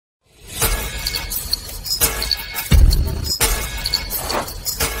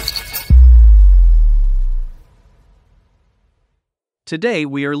Today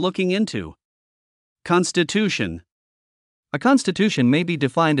we are looking into Constitution. A constitution may be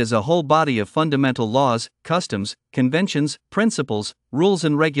defined as a whole body of fundamental laws, customs, conventions, principles, rules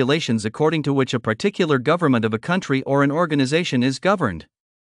and regulations according to which a particular government of a country or an organization is governed.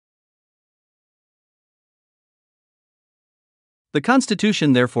 The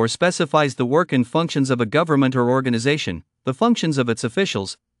Constitution therefore specifies the work and functions of a government or organization, the functions of its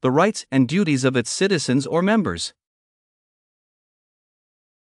officials, the rights and duties of its citizens or members.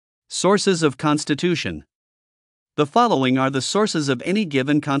 Sources of Constitution. The following are the sources of any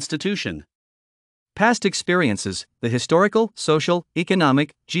given constitution. Past experiences, the historical, social,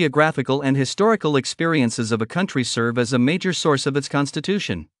 economic, geographical and historical experiences of a country serve as a major source of its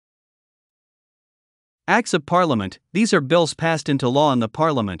constitution. Acts of Parliament, these are bills passed into law in the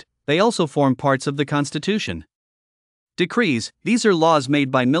Parliament, they also form parts of the Constitution. Decrees, these are laws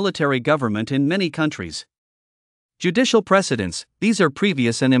made by military government in many countries. Judicial precedents, these are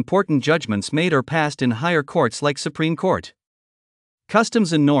previous and important judgments made or passed in higher courts like Supreme Court.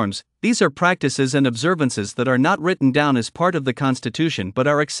 Customs and norms, these are practices and observances that are not written down as part of the Constitution but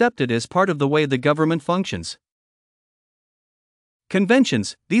are accepted as part of the way the government functions.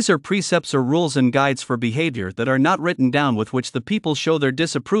 Conventions, these are precepts or rules and guides for behavior that are not written down with which the people show their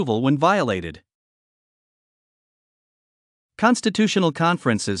disapproval when violated. Constitutional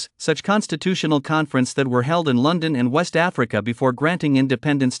conferences, such constitutional conference that were held in London and West Africa before granting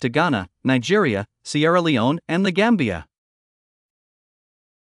independence to Ghana, Nigeria, Sierra Leone, and the Gambia.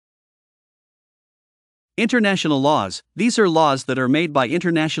 International laws, these are laws that are made by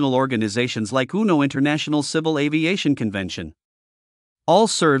international organizations like UNO International Civil Aviation Convention. All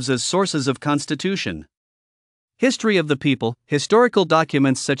serves as sources of constitution. History of the people, historical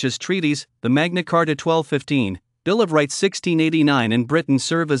documents such as treaties, the Magna Carta 1215, Bill of Rights 1689 in Britain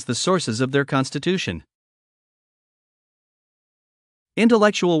serve as the sources of their constitution.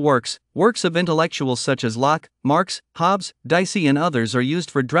 Intellectual works, works of intellectuals such as Locke, Marx, Hobbes, Dicey and others are used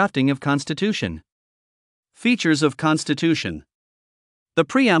for drafting of constitution. Features of Constitution. The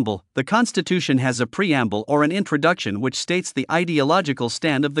preamble, the Constitution has a preamble or an introduction which states the ideological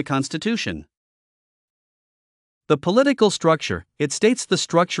stand of the Constitution. The political structure, it states the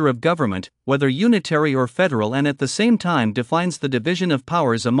structure of government, whether unitary or federal, and at the same time defines the division of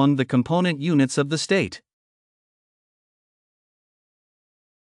powers among the component units of the state.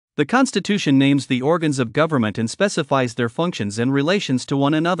 The Constitution names the organs of government and specifies their functions and relations to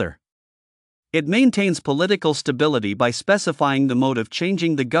one another. It maintains political stability by specifying the mode of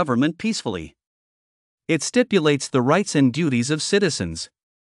changing the government peacefully. It stipulates the rights and duties of citizens.